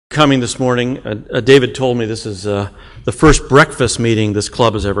coming this morning. David told me this is the first breakfast meeting this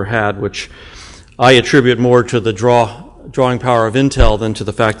club has ever had, which I attribute more to the drawing power of Intel than to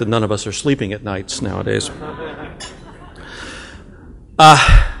the fact that none of us are sleeping at nights nowadays.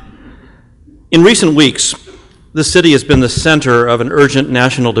 In recent weeks, this city has been the center of an urgent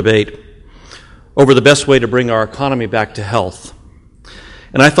national debate over the best way to bring our economy back to health.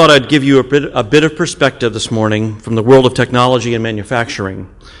 And I thought I'd give you a bit of perspective this morning from the world of technology and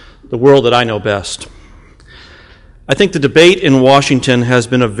manufacturing, the world that I know best. I think the debate in Washington has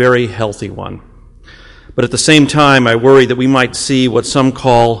been a very healthy one. But at the same time, I worry that we might see what some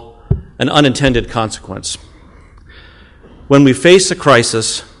call an unintended consequence. When we face a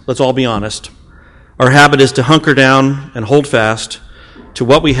crisis, let's all be honest, our habit is to hunker down and hold fast to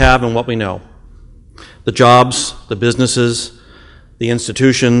what we have and what we know. The jobs, the businesses, the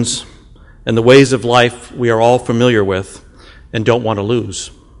institutions, and the ways of life we are all familiar with and don't want to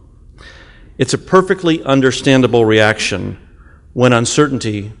lose. It's a perfectly understandable reaction when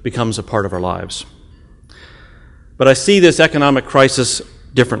uncertainty becomes a part of our lives. But I see this economic crisis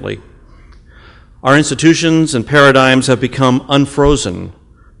differently. Our institutions and paradigms have become unfrozen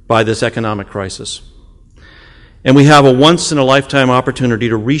by this economic crisis. And we have a once-in-a-lifetime opportunity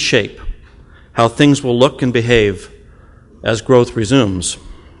to reshape how things will look and behave as growth resumes.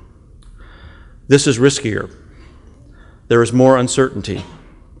 This is riskier. There is more uncertainty.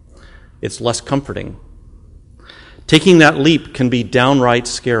 It's less comforting. Taking that leap can be downright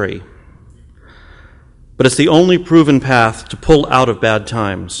scary. But it's the only proven path to pull out of bad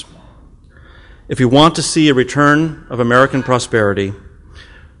times. If we want to see a return of American prosperity,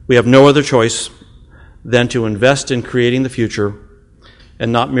 we have no other choice than to invest in creating the future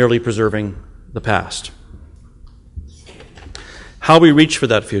and not merely preserving the past. How we reach for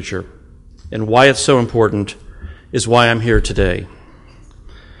that future and why it's so important is why I'm here today.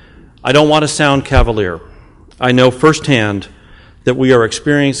 I don't want to sound cavalier. I know firsthand that we are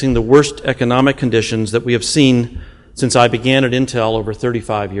experiencing the worst economic conditions that we have seen since I began at Intel over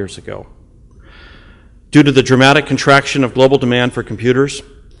 35 years ago. Due to the dramatic contraction of global demand for computers,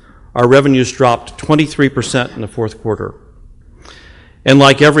 our revenues dropped 23% in the fourth quarter. And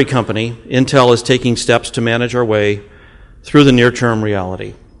like every company, Intel is taking steps to manage our way through the near-term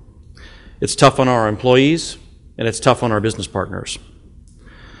reality. It's tough on our employees, and it's tough on our business partners.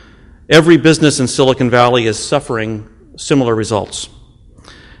 Every business in Silicon Valley is suffering similar results.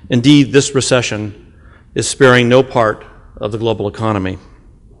 Indeed, this recession is sparing no part of the global economy.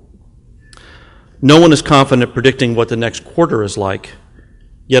 No one is confident predicting what the next quarter is like,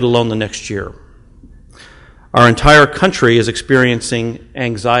 yet alone the next year. Our entire country is experiencing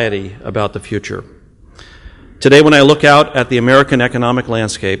anxiety about the future. Today, when I look out at the American economic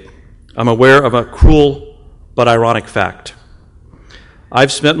landscape, I'm aware of a cruel but ironic fact.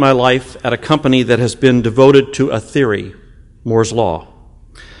 I've spent my life at a company that has been devoted to a theory, Moore's Law,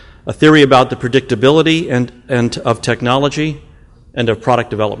 a theory about the predictability and of technology and of product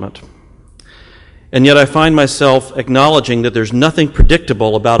development. And yet I find myself acknowledging that there's nothing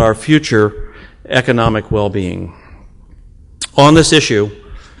predictable about our future economic well-being. On this issue,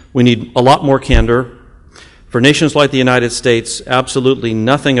 we need a lot more candor. For nations like the United States, absolutely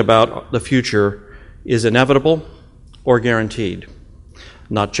nothing about the future is inevitable or guaranteed.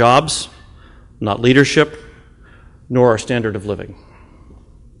 Not jobs, not leadership, nor our standard of living.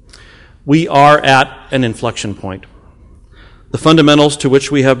 We are at an inflection point. The fundamentals to which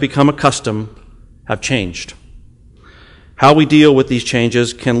we have become accustomed have changed. How we deal with these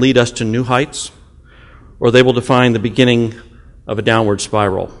changes can lead us to new heights, or they will define the beginning of a downward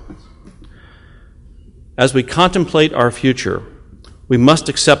spiral. As we contemplate our future, we must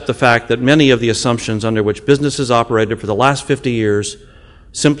accept the fact that many of the assumptions under which businesses operated for the last 50 years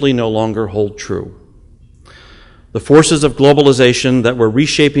simply no longer hold true. The forces of globalization that were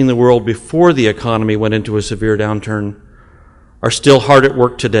reshaping the world before the economy went into a severe downturn are still hard at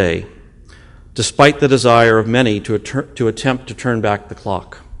work today, despite the desire of many to attempt to turn back the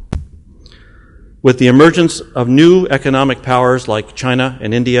clock. With the emergence of new economic powers like China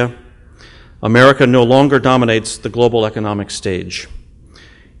and India, America no longer dominates the global economic stage.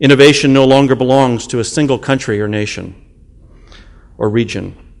 Innovation no longer belongs to a single country or nation or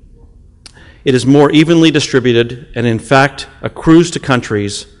region. It is more evenly distributed and, in fact, accrues to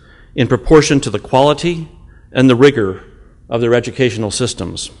countries in proportion to the quality and the rigor of their educational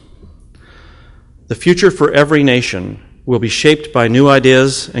systems. The future for every nation will be shaped by new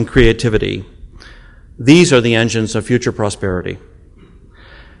ideas and creativity. These are the engines of future prosperity.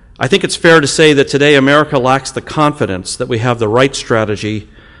 I think it's fair to say that today America lacks the confidence that we have the right strategy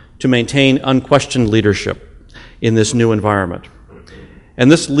to maintain unquestioned leadership in this new environment.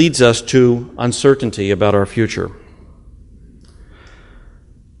 And this leads us to uncertainty about our future.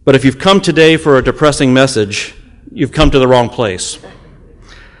 But if you've come today for a depressing message, you've come to the wrong place.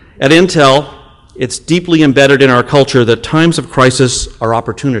 At Intel, it's deeply embedded in our culture that times of crisis are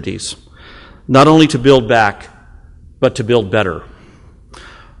opportunities, not only to build back, but to build better.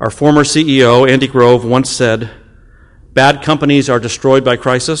 Our former CEO, Andy Grove, once said, "Bad companies are destroyed by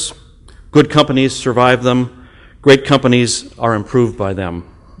crisis, good companies survive them, great companies are improved by them."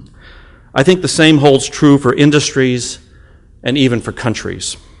 I think the same holds true for industries and even for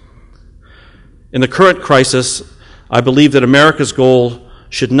countries. In the current crisis, I believe that America's goal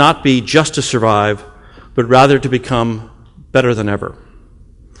should not be just to survive, but rather to become better than ever.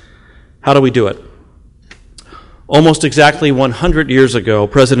 How do we do it? Almost exactly 100 years ago,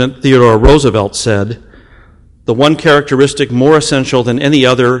 President Theodore Roosevelt said, "The one characteristic more essential than any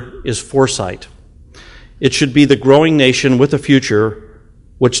other is foresight. It should be the growing nation with a future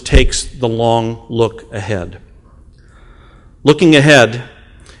which takes the long look ahead." Looking ahead,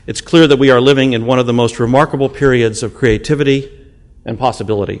 it's clear that we are living in one of the most remarkable periods of creativity and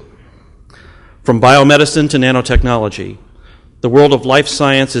possibility. From biomedicine to nanotechnology, the world of life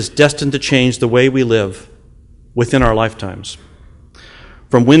science is destined to change the way we live within our lifetimes.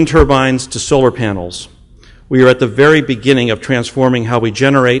 From wind turbines to solar panels, we are at the very beginning of transforming how we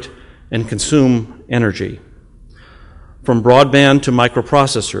generate and consume energy. From broadband to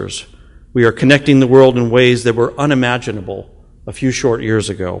microprocessors, we are connecting the world in ways that were unimaginable a few short years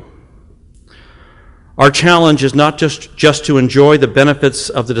ago. Our challenge is not just to enjoy the benefits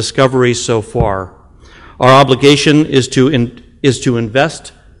of the discoveries so far. Our obligation is to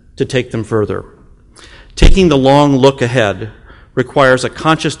invest to take them further. Taking the long look ahead requires a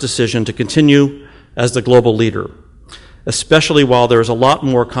conscious decision to continue as the global leader, especially while there is a lot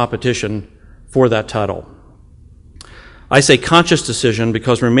more competition for that title. I say conscious decision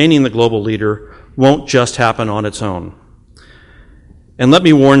because remaining the global leader won't just happen on its own. And let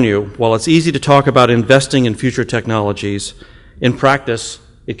me warn you, while it's easy to talk about investing in future technologies, in practice,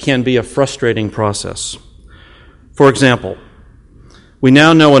 it can be a frustrating process. For example, we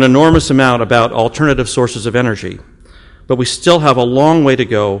now know an enormous amount about alternative sources of energy, but we still have a long way to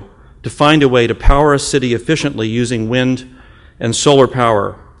go to find a way to power a city efficiently using wind and solar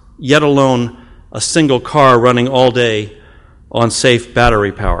power, yet alone a single car running all day on safe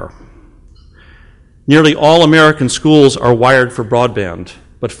battery power. Nearly all American schools are wired for broadband,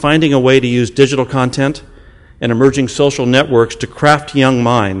 but finding a way to use digital content and emerging social networks to craft young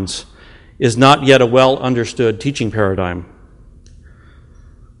minds is not yet a well-understood teaching paradigm.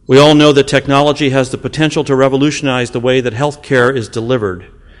 We all know that technology has the potential to revolutionize the way that healthcare is delivered,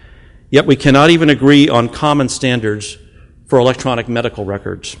 yet we cannot even agree on common standards for electronic medical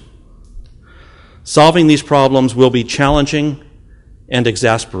records. Solving these problems will be challenging and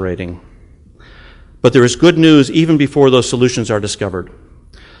exasperating. But there is good news even before those solutions are discovered.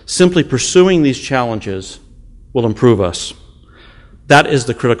 Simply pursuing these challenges will improve us. That is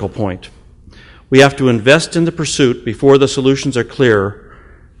the critical point. We have to invest in the pursuit before the solutions are clear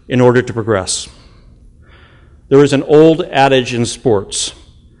in order to progress. There is an old adage in sports: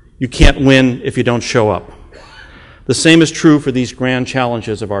 you can't win if you don't show up. The same is true for these grand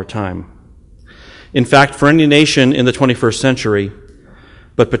challenges of our time. In fact, for any nation in the 21st century,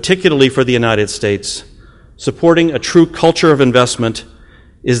 but particularly for the United States, supporting a true culture of investment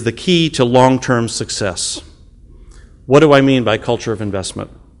is the key to long-term success. What do I mean by culture of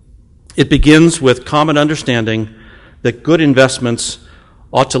investment? It begins with common understanding that good investments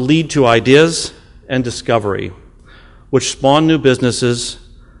ought to lead to ideas and discovery, which spawn new businesses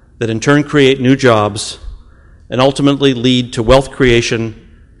that in turn create new jobs and ultimately lead to wealth creation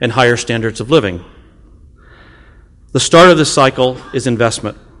and higher standards of living. The start of this cycle is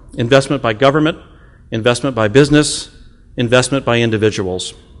investment. Investment by government, investment by business, investment by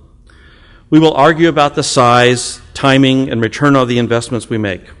individuals. We will argue about the size, timing, and return of the investments we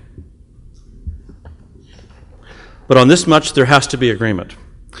make. But on this much, there has to be agreement.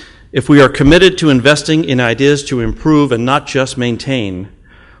 If we are committed to investing in ideas to improve and not just maintain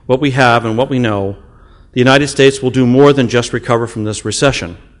what we have and what we know, the United States will do more than just recover from this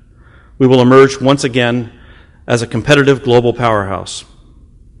recession. We will emerge once again as a competitive global powerhouse.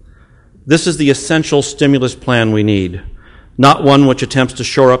 This is the essential stimulus plan we need, not one which attempts to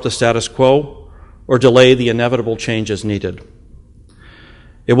shore up the status quo or delay the inevitable changes needed.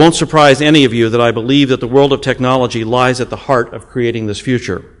 It won't surprise any of you that I believe that the world of technology lies at the heart of creating this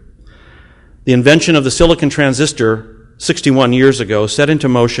future. The invention of the silicon transistor 61 years ago set into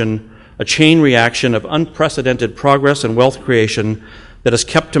motion a chain reaction of unprecedented progress and wealth creation that has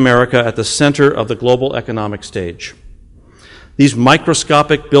kept America at the center of the global economic stage. These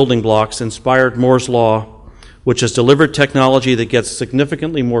microscopic building blocks inspired Moore's Law, which has delivered technology that gets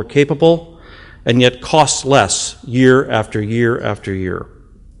significantly more capable and yet costs less year after year after year.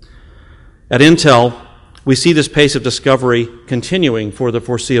 At Intel, we see this pace of discovery continuing for the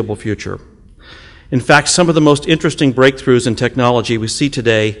foreseeable future. In fact, some of the most interesting breakthroughs in technology we see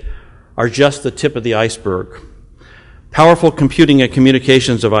today are just the tip of the iceberg. Powerful computing and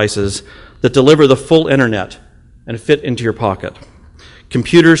communications devices that deliver the full internet and fit into your pocket.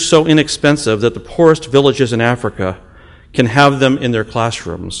 Computers so inexpensive that the poorest villages in Africa can have them in their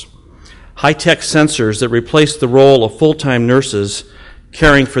classrooms. High-tech sensors that replace the role of full-time nurses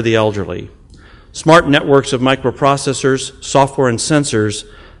caring for the elderly. Smart networks of microprocessors, software, and sensors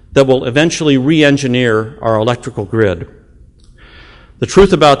that will eventually re-engineer our electrical grid. The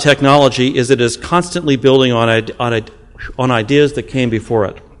truth about technology is it is constantly building on ideas that came before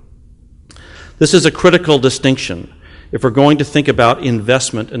it. This is a critical distinction if we're going to think about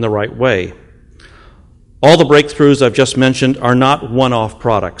investment in the right way. All the breakthroughs I've just mentioned are not one-off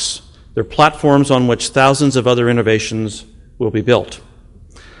products. They're platforms on which thousands of other innovations will be built.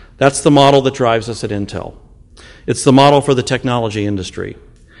 That's the model that drives us at Intel. It's the model for the technology industry.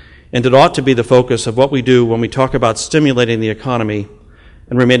 And it ought to be the focus of what we do when we talk about stimulating the economy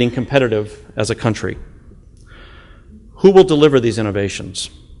and remaining competitive as a country. Who will deliver these innovations?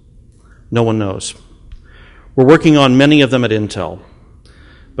 No one knows. We're working on many of them at Intel.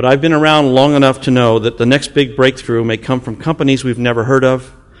 But I've been around long enough to know that the next big breakthrough may come from companies we've never heard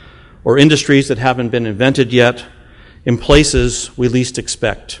of or industries that haven't been invented yet in places we least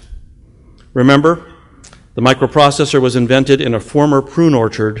expect. Remember, the microprocessor was invented in a former prune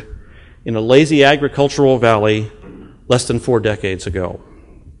orchard in a lazy agricultural valley less than 4 decades ago.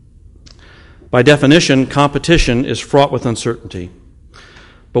 By definition, competition is fraught with uncertainty.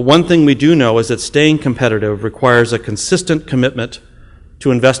 But one thing we do know is that staying competitive requires a consistent commitment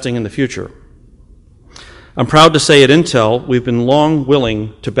to investing in the future. I'm proud to say at Intel, we've been long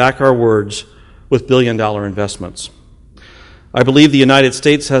willing to back our words with billion-dollar investments. I believe the United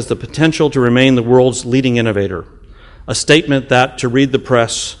States has the potential to remain the world's leading innovator, a statement that, to read the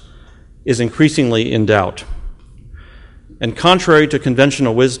press, is increasingly in doubt. And contrary to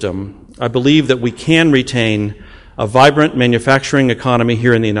conventional wisdom, I believe that we can retain a vibrant manufacturing economy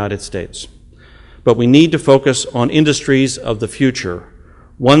here in the United States. But we need to focus on industries of the future,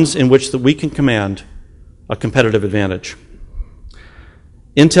 ones in which we can command a competitive advantage.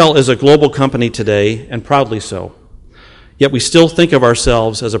 Intel is a global company today, and proudly so. Yet we still think of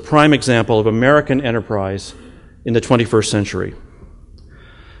ourselves as a prime example of American enterprise in the 21st century.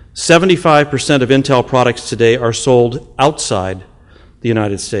 75% of Intel products today are sold outside the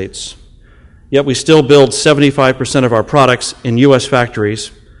United States. Yet we still build 75% of our products in U.S.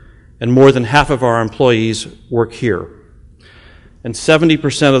 factories, and more than half of our employees work here. And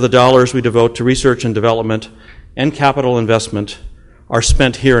 70% of the dollars we devote to research and development and capital investment are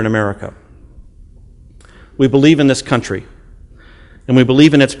spent here in America. We believe in this country, and we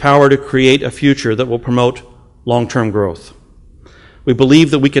believe in its power to create a future that will promote long-term growth. We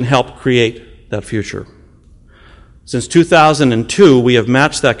believe that we can help create that future. Since 2002, we have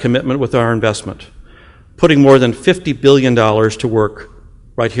matched that commitment with our investment, putting more than $50 billion to work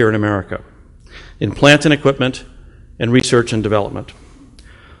right here in America, in plant and equipment and research and development.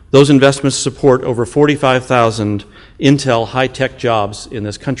 Those investments support over 45,000 Intel high-tech jobs in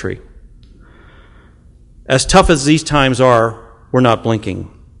this country. As tough as these times are, we're not blinking.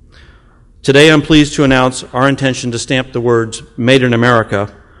 Today, I'm pleased to announce our intention to stamp the words "Made in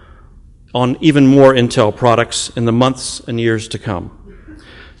America" on even more Intel products in the months and years to come.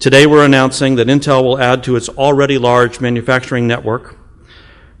 Today, we're announcing that Intel will add to its already large manufacturing network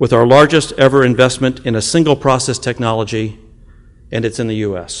with our largest ever investment in a single process technology, and it's in the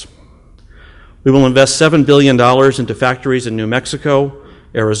U.S. We will invest $7 billion into factories in New Mexico,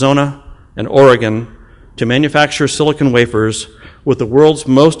 Arizona, and Oregon to manufacture silicon wafers with the world's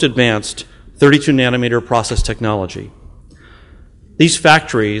most advanced 32-nanometer process technology. These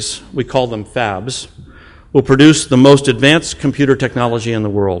factories, we call them fabs, will produce the most advanced computer technology in the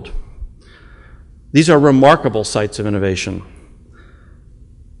world. These are remarkable sites of innovation.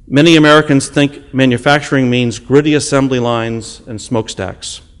 Many Americans think manufacturing means gritty assembly lines and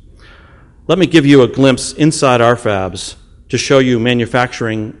smokestacks. Let me give you a glimpse inside our fabs to show you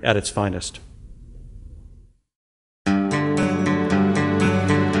manufacturing at its finest.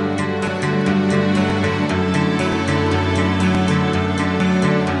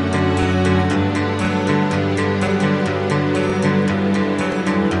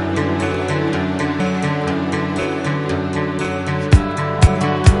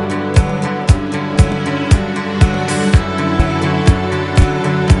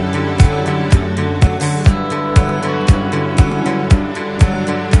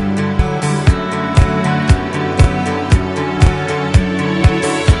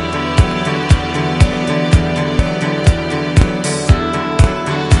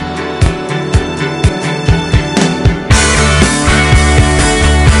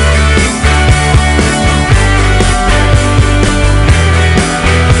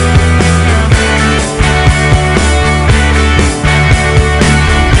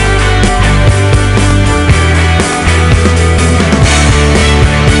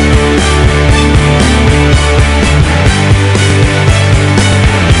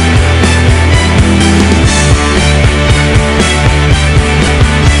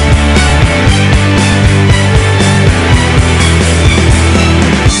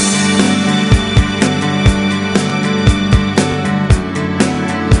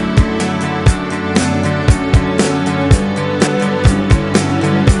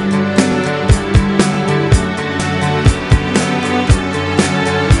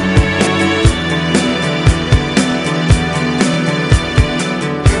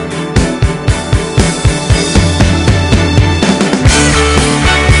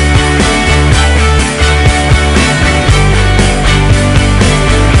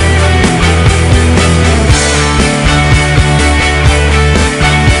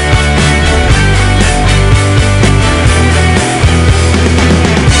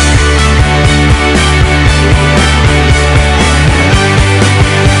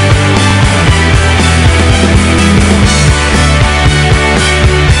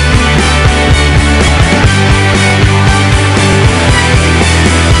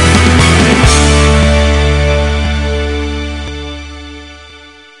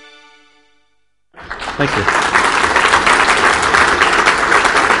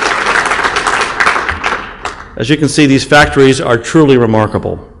 As you can see, these factories are truly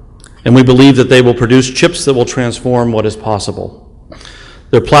remarkable, and we believe that they will produce chips that will transform what is possible.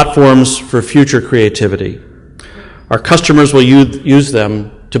 They're platforms for future creativity. Our customers will use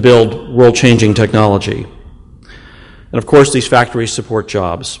them to build world-changing technology. And of course, these factories support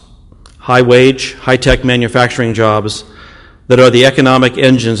jobs, high-wage, high-tech manufacturing jobs that are the economic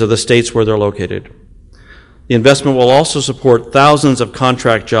engines of the states where they're located. The investment will also support thousands of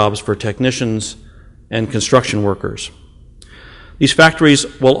contract jobs for technicians and construction workers. These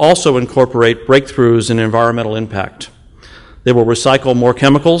factories will also incorporate breakthroughs in environmental impact. They will recycle more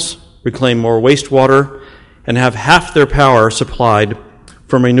chemicals, reclaim more wastewater, and have half their power supplied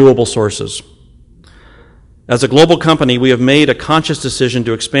from renewable sources. As a global company, we have made a conscious decision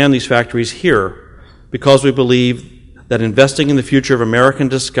to expand these factories here because we believe that investing in the future of American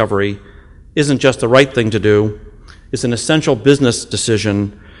discovery isn't just the right thing to do, it's an essential business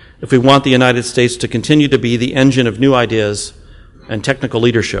decision if we want the United States to continue to be the engine of new ideas and technical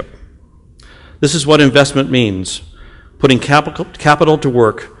leadership. This is what investment means, putting capital to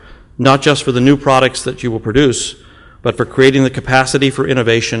work, not just for the new products that you will produce, but for creating the capacity for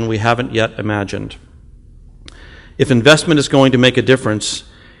innovation we haven't yet imagined. If investment is going to make a difference,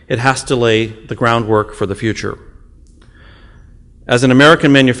 it has to lay the groundwork for the future. As an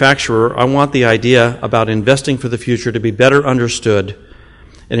American manufacturer, I want the idea about investing for the future to be better understood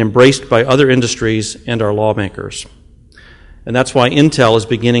and embraced by other industries and our lawmakers. And that's why Intel is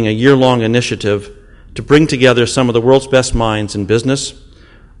beginning a year-long initiative to bring together some of the world's best minds in business,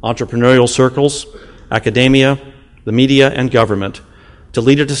 entrepreneurial circles, academia, the media, and government to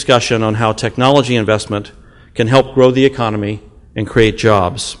lead a discussion on how technology investment can help grow the economy and create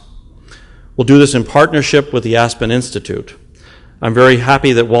jobs. We'll do this in partnership with the Aspen Institute. I'm very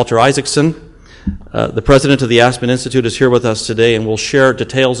happy that Walter Isaacson, the president of the Aspen Institute, is here with us today and will share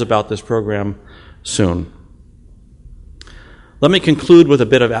details about this program soon. Let me conclude with a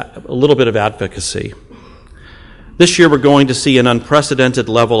little bit of advocacy. This year we're going to see an unprecedented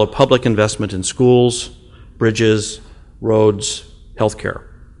level of public investment in schools, bridges, roads, healthcare.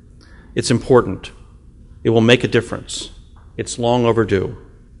 It's important. It will make a difference. It's long overdue.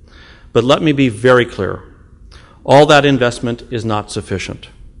 But let me be very clear. All that investment is not sufficient.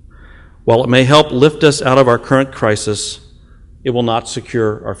 While it may help lift us out of our current crisis, it will not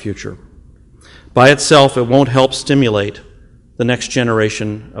secure our future. By itself, it won't help stimulate the next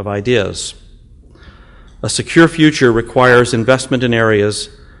generation of ideas. A secure future requires investment in areas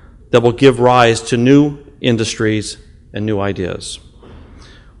that will give rise to new industries and new ideas.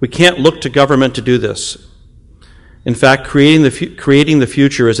 We can't look to government to do this. In fact, creating the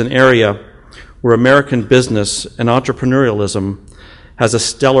future is an area where American business and entrepreneurialism has a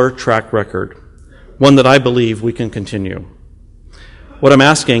stellar track record, one that I believe we can continue. What I'm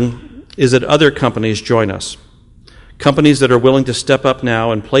asking is that other companies join us, companies that are willing to step up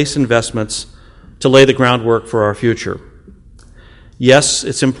now and place investments to lay the groundwork for our future. Yes,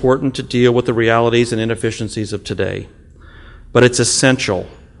 it's important to deal with the realities and inefficiencies of today, but it's essential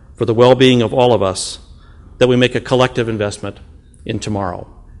for the well-being of all of us that we make a collective investment in tomorrow.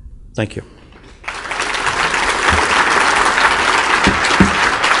 Thank you.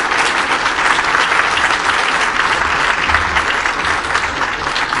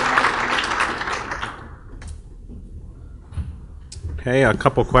 Okay, a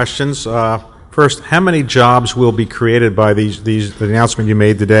couple questions. First, how many jobs will be created by the announcement you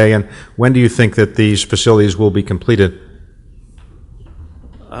made today, and when do you think that these facilities will be completed?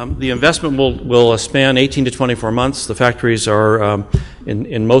 The investment will span 18 to 24 months. The factories are,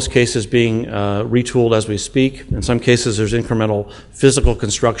 in most cases, being retooled as we speak. In some cases, there's incremental physical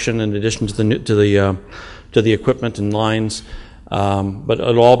construction in addition to the equipment and lines. But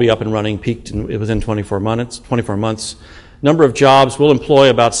it'll all be up and running, peaked within 24 months. Number of jobs, we'll employ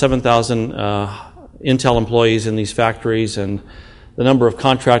about 7,000 Intel employees in these factories, and the number of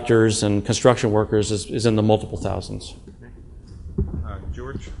contractors and construction workers is in the multiple thousands.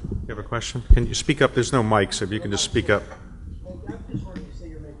 George, you have a question? Can you speak up? There's no mic, so if you can just speak up. I'm just wondering, you say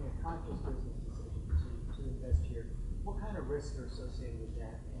you're making a conscious business decision to invest here. What kind of risks are associated with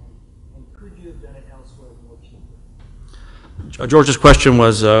that, and could you have done it elsewhere more cheaply? George's question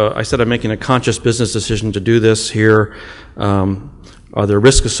was, I said I'm making a conscious business decision to do this here. Are there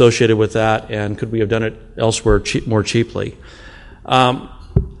risks associated with that, and could we have done it elsewhere more cheaply? The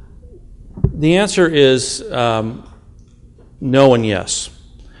answer is no and yes.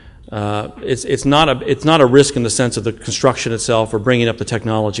 It's not a risk in the sense of the construction itself or bringing up the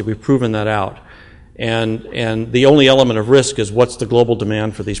technology. We've proven that out. And the only element of risk is what's the global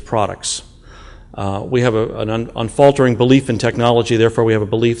demand for these products. We have an unfaltering belief in technology, therefore we have a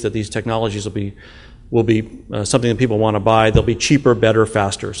belief that these technologies will be will be something that people want to buy. They'll be cheaper, better,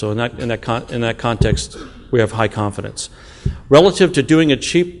 faster. So in that context, we have high confidence. Relative to doing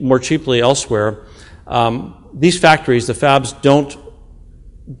it more cheaply elsewhere, these factories, the fabs,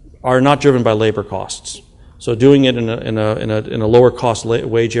 are not driven by labor costs. So doing it in a lower cost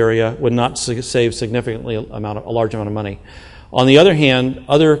wage area would not save significantly a large amount of money. On the other hand,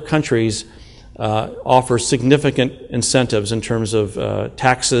 other countries offer significant incentives in terms of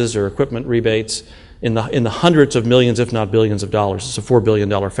taxes or equipment rebates in the hundreds of millions, if not billions of dollars. It's a $4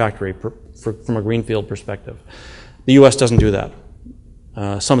 billion factory from a greenfield perspective. The U.S. doesn't do that.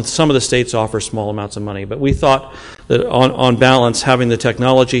 Some of the states offer small amounts of money, but we thought that on balance, having the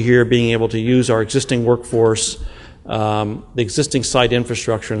technology here, being able to use our existing workforce, the existing site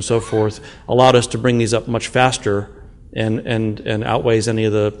infrastructure and so forth, allowed us to bring these up much faster and outweighs any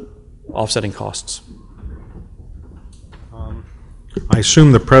of the offsetting costs. I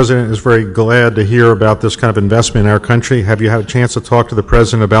assume the President is very glad to hear about this kind of investment in our country. Have you had a chance to talk to the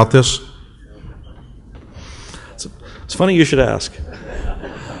President about this? It's funny you should ask.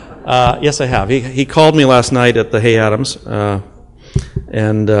 Yes, I have. He called me last night at the Hay Adams,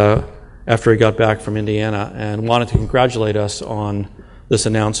 and after he got back from Indiana, and wanted to congratulate us on this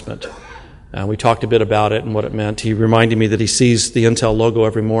announcement. We talked a bit about it and what it meant. He reminded me that he sees the Intel logo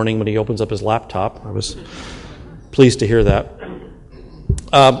every morning when he opens up his laptop. I was pleased to hear that.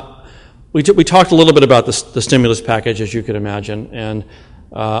 We talked a little bit about the stimulus package, as you could imagine, and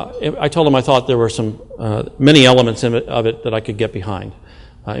I told him I thought there were many elements of it that I could get behind.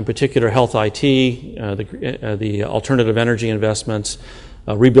 In particular, health IT, the alternative energy investments,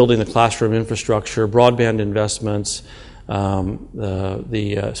 rebuilding the classroom infrastructure, broadband investments,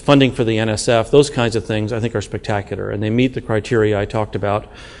 the funding for the NSF, those kinds of things I think are spectacular, and they meet the criteria I talked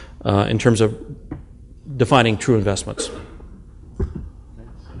about in terms of defining true investments.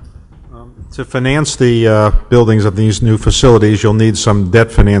 To finance the buildings of these new facilities, you'll need some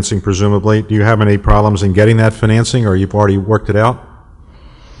debt financing, presumably. Do you have any problems in getting that financing, or you've already worked it out?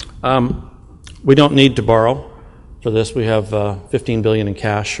 We don't need to borrow for this. We have $15 billion in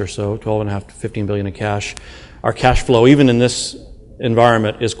cash or so, $12.5 to $15 billion in cash. Our cash flow, even in this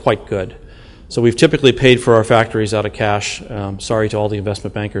environment, is quite good. So we've typically paid for our factories out of cash. Sorry to all the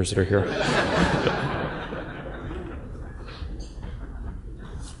investment bankers that are here.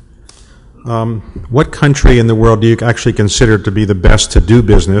 What country in the world do you actually consider to be the best to do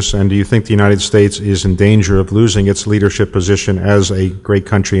business, and do you think the United States is in danger of losing its leadership position as a great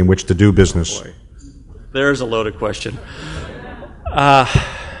country in which to do business? Oh boy. There's a loaded question. I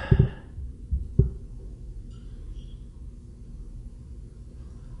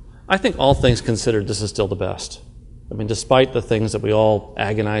think all things considered, this is still the best. I mean, despite the things that we all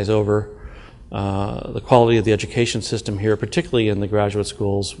agonize over, the quality of the education system here, particularly in the graduate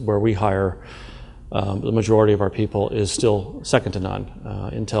schools where we hire the majority of our people, is still second to none.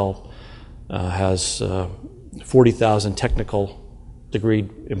 Intel has 40,000 technical degree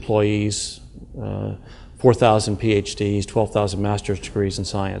employees, 4,000 PhDs, 12,000 master's degrees in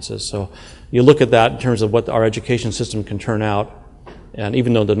sciences. So you look at that in terms of what our education system can turn out, and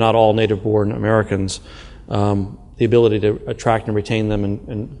even though they're not all native-born Americans, the ability to attract and retain them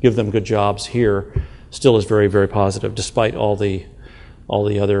and give them good jobs here still is very, very positive, despite all the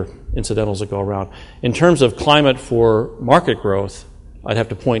other incidentals that go around. In terms of climate for market growth, I'd have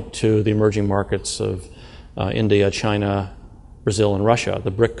to point to the emerging markets of India, China, Brazil, and Russia.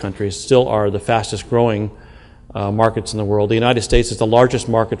 The BRIC countries still are the fastest growing markets in the world. The United States is the largest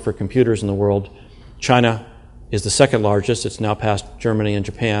market for computers in the world. China is the second largest. It's now passed Germany and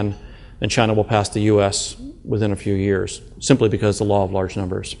Japan, and China will pass the U.S. within a few years, simply because of the law of large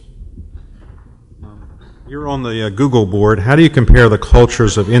numbers. You're on the Google board. How do you compare the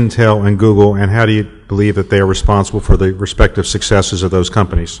cultures of Intel and Google, and how do you believe that they are responsible for the respective successes of those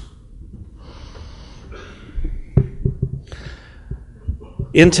companies?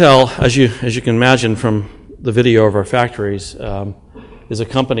 Intel, as you can imagine from the video of our factories, is a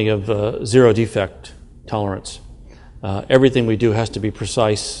company of zero defect tolerance. Everything we do has to be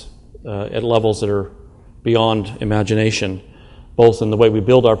precise at levels that are beyond imagination, both in the way we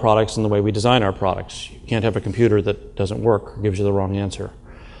build our products and the way we design our products. You can't have a computer that doesn't work or gives you the wrong answer.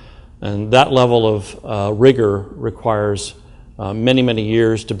 And that level of rigor requires many, many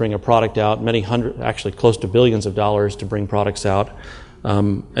years to bring a product out, many hundred, actually close to billions of dollars to bring products out,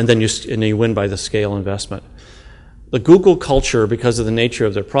 and then you win by the scale investment. The Google culture, because of the nature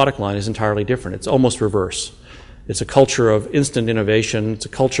of their product line, is entirely different. It's almost reverse. It's a culture of instant innovation. It's a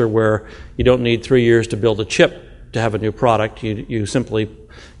culture where you don't need 3 years to build a chip to have a new product. You simply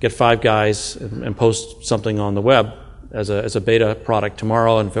get 5 guys and post something on the web as a beta product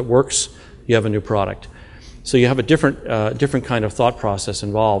tomorrow, and if it works, you have a new product. So you have a different kind of thought process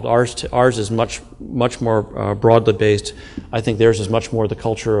involved. Ours is much more broadly based. I think theirs is much more the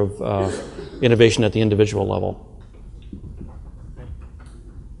culture of innovation at the individual level.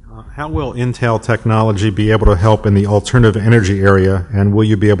 How will Intel technology be able to help in the alternative energy area, and will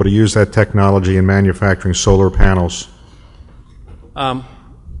you be able to use that technology in manufacturing solar panels? The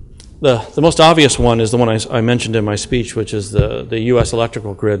most obvious one is the one I mentioned in my speech, which is the U.S.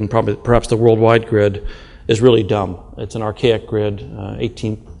 electrical grid, and perhaps the worldwide grid is really dumb. It's an archaic grid, early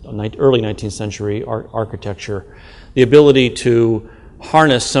 19th century architecture. The ability to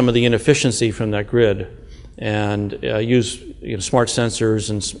harness some of the inefficiency from that grid and use smart sensors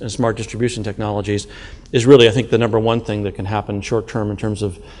and smart distribution technologies is really, I think, the number one thing that can happen short term in terms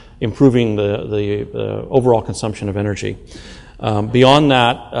of improving the overall consumption of energy. Beyond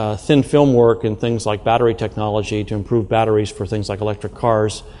that, thin film work and things like battery technology to improve batteries for things like electric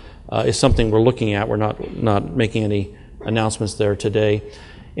cars is something we're looking at. We're not making any announcements there today.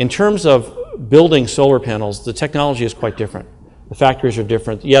 In terms of building solar panels, the technology is quite different. The factories are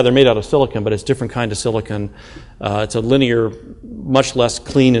different. Yeah, they're made out of silicon, but it's a different kind of silicon. It's a linear, much less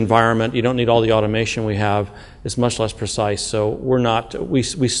clean environment. You don't need all the automation we have. It's much less precise. So we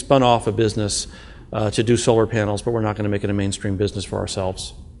spun off a business to do solar panels, but we're not going to make it a mainstream business for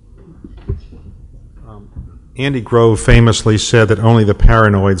ourselves. Andy Grove famously said that only the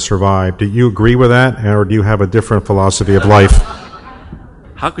paranoid survive. Do you agree with that, or do you have a different philosophy of life?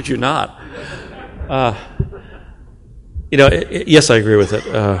 How could you not? Yes, I agree with it.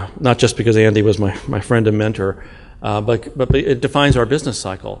 Not just because Andy was my friend and mentor, but it defines our business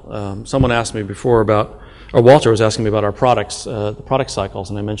cycle. Someone asked me before or Walter was asking me about our products, the product cycles,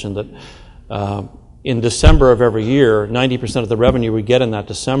 and I mentioned that in December of every year, 90% of the revenue we get in that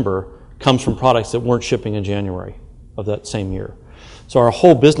December comes from products that weren't shipping in January of that same year. So our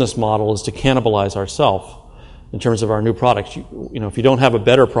whole business model is to cannibalize ourselves in terms of our new products. If you don't have a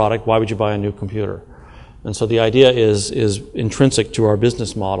better product, why would you buy a new computer? And so the idea is intrinsic to our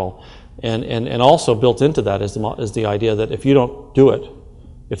business model, and also built into that is the idea that if you don't do it,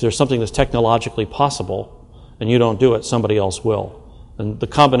 if there's something that's technologically possible and you don't do it, somebody else will. And the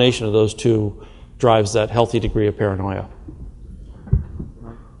combination of those two drives that healthy degree of paranoia.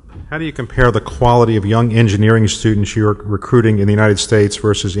 How do you compare the quality of young engineering students you're recruiting in the United States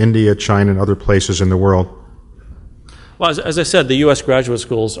versus India, China, and other places in the world? Well, as I said, the U.S. graduate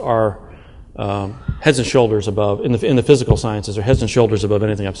schools are heads and shoulders above, in the physical sciences, are heads and shoulders above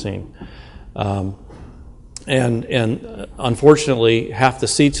anything I've seen. And unfortunately, half the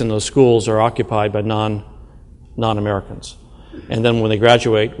seats in those schools are occupied by non-Americans. And then when they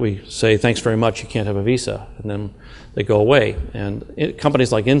graduate, we say, thanks very much, you can't have a visa. And then they go away. And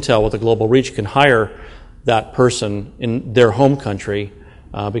companies like Intel with a global reach can hire that person in their home country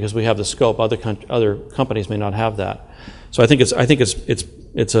because we have the scope. Other companies may not have that. So I think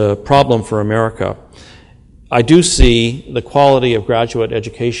it's a problem for America. I do see the quality of graduate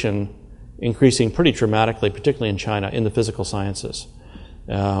education increasing pretty dramatically, particularly in China, in the physical sciences.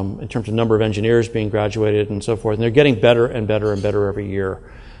 In terms of number of engineers being graduated and so forth. And they're getting better and better and better every year.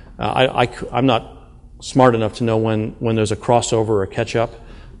 I'm not smart enough to know when there's a crossover or a catch-up,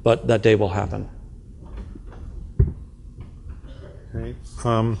 but that day will happen. Okay.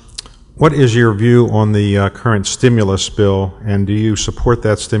 What is your view on the current stimulus bill, and do you support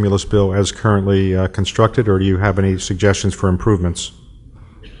that stimulus bill as currently constructed, or do you have any suggestions for improvements?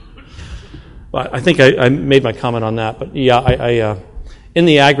 Well, I think I made my comment on that, but yeah, in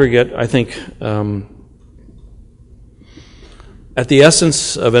the aggregate, I think at the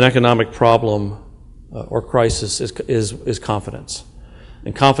essence of an economic problem or crisis is confidence.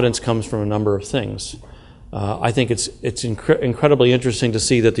 And confidence comes from a number of things. I think it's incredibly interesting to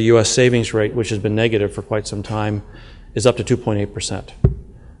see that the U.S. savings rate, which has been negative for quite some time, is up to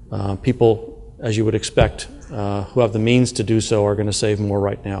 2.8%. People, as you would expect, who have the means to do so are going to save more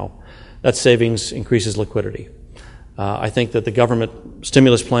right now. That savings increases liquidity. I think that the government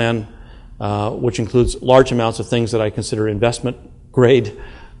stimulus plan, which includes large amounts of things that I consider investment grade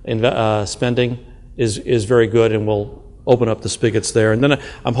spending, is very good and will open up the spigots there. And then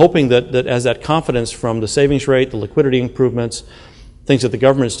I'm hoping that as that confidence from the savings rate, the liquidity improvements, things that the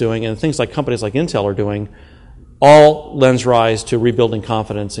government's doing, and things like companies like Intel are doing, all lends rise to rebuilding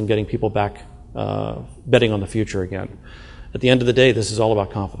confidence and getting people back betting on the future again. At the end of the day, this is all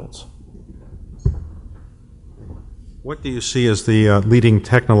about confidence. What do you see as the leading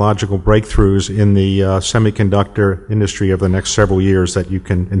technological breakthroughs in the semiconductor industry of the next several years that you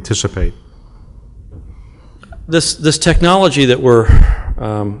can anticipate? This technology that we're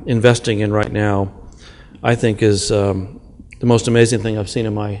investing in right now, I think, is the most amazing thing I've seen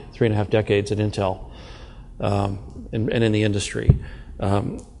in my 3.5 decades at Intel and in the industry.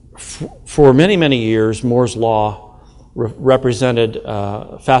 For many, many years, Moore's Law represented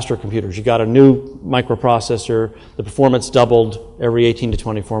faster computers. You got a new microprocessor, the performance doubled every 18 to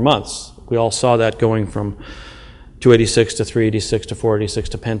 24 months. We all saw that going from 286 to 386 to 486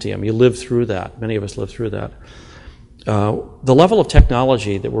 to Pentium. You lived through that. Many of us lived through that. The level of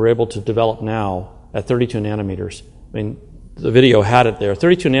technology that we're able to develop now at 32 nanometers, I mean, the video had it there.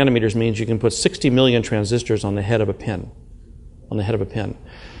 32 nanometers means you can put 60 million transistors on the head of a pin,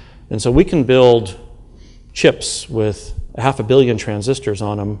 And so we can build chips with 500 million transistors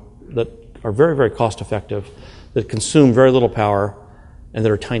on them that are very, very cost effective, that consume very little power, and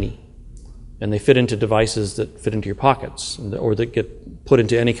that are tiny. And they fit into devices that fit into your pockets, or that get put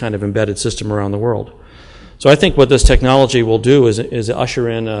into any kind of embedded system around the world. So I think what this technology will do is usher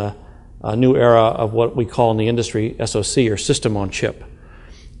in a new era of what we call in the industry SoC, or system on chip.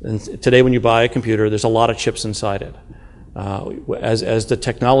 And today when you buy a computer, there's a lot of chips inside it. As the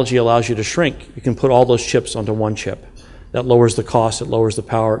technology allows you to shrink, you can put all those chips onto one chip. That lowers the cost, it lowers the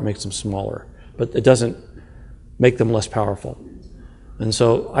power, it makes them smaller. But it doesn't make them less powerful. And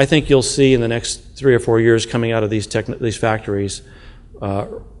so I think you'll see in the next 3 or 4 years coming out of these factories,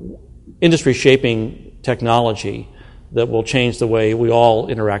 industry-shaping technology that will change the way we all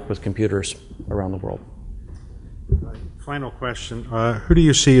interact with computers around the world. Final question. Who do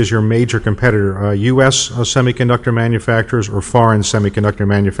you see as your major competitor, U.S. Semiconductor manufacturers or foreign semiconductor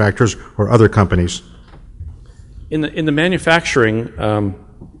manufacturers or other companies? In the manufacturing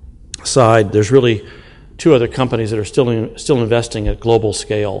side, there's really 2 other companies that are still investing at global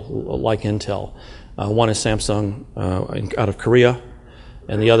scale, like Intel. One is Samsung out of Korea,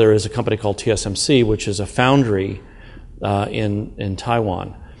 and the other is a company called TSMC, which is a foundry in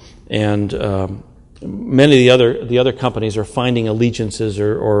Taiwan. And many of the other companies are finding allegiances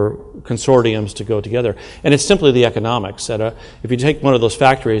or consortiums to go together. And it's simply the economics. If you take one of those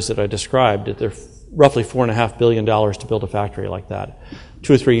factories that I described, they're roughly $4.5 billion to build a factory like that,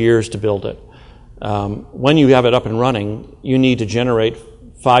 2 or 3 years to build it. When you have it up and running, you need to generate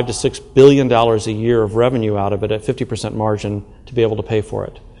 $5 to $6 billion a year of revenue out of it at 50% margin to be able to pay for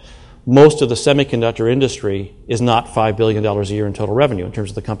it. Most of the semiconductor industry is not $5 billion a year in total revenue in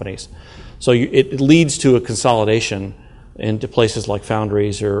terms of the companies. So it leads to a consolidation into places like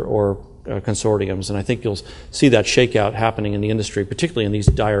foundries or consortiums, and I think you'll see that shakeout happening in the industry, particularly in these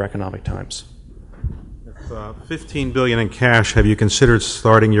dire economic times. $15 billion in cash. Have you considered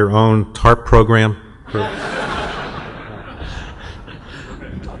starting your own TARP program?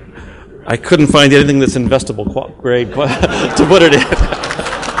 I couldn't find anything that's investable grade to put it in.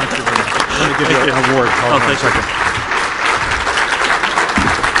 Let me give you an award. Hold on a second.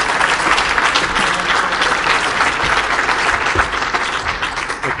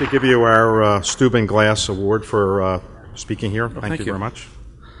 I'd like to give you our Steuben Glass Award for speaking here. Thank you very much.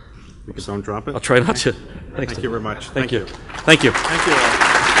 You don't drop it. I'll try not to. Thank you very much. Thank you. Thank you. Thank you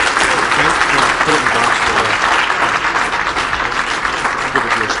all.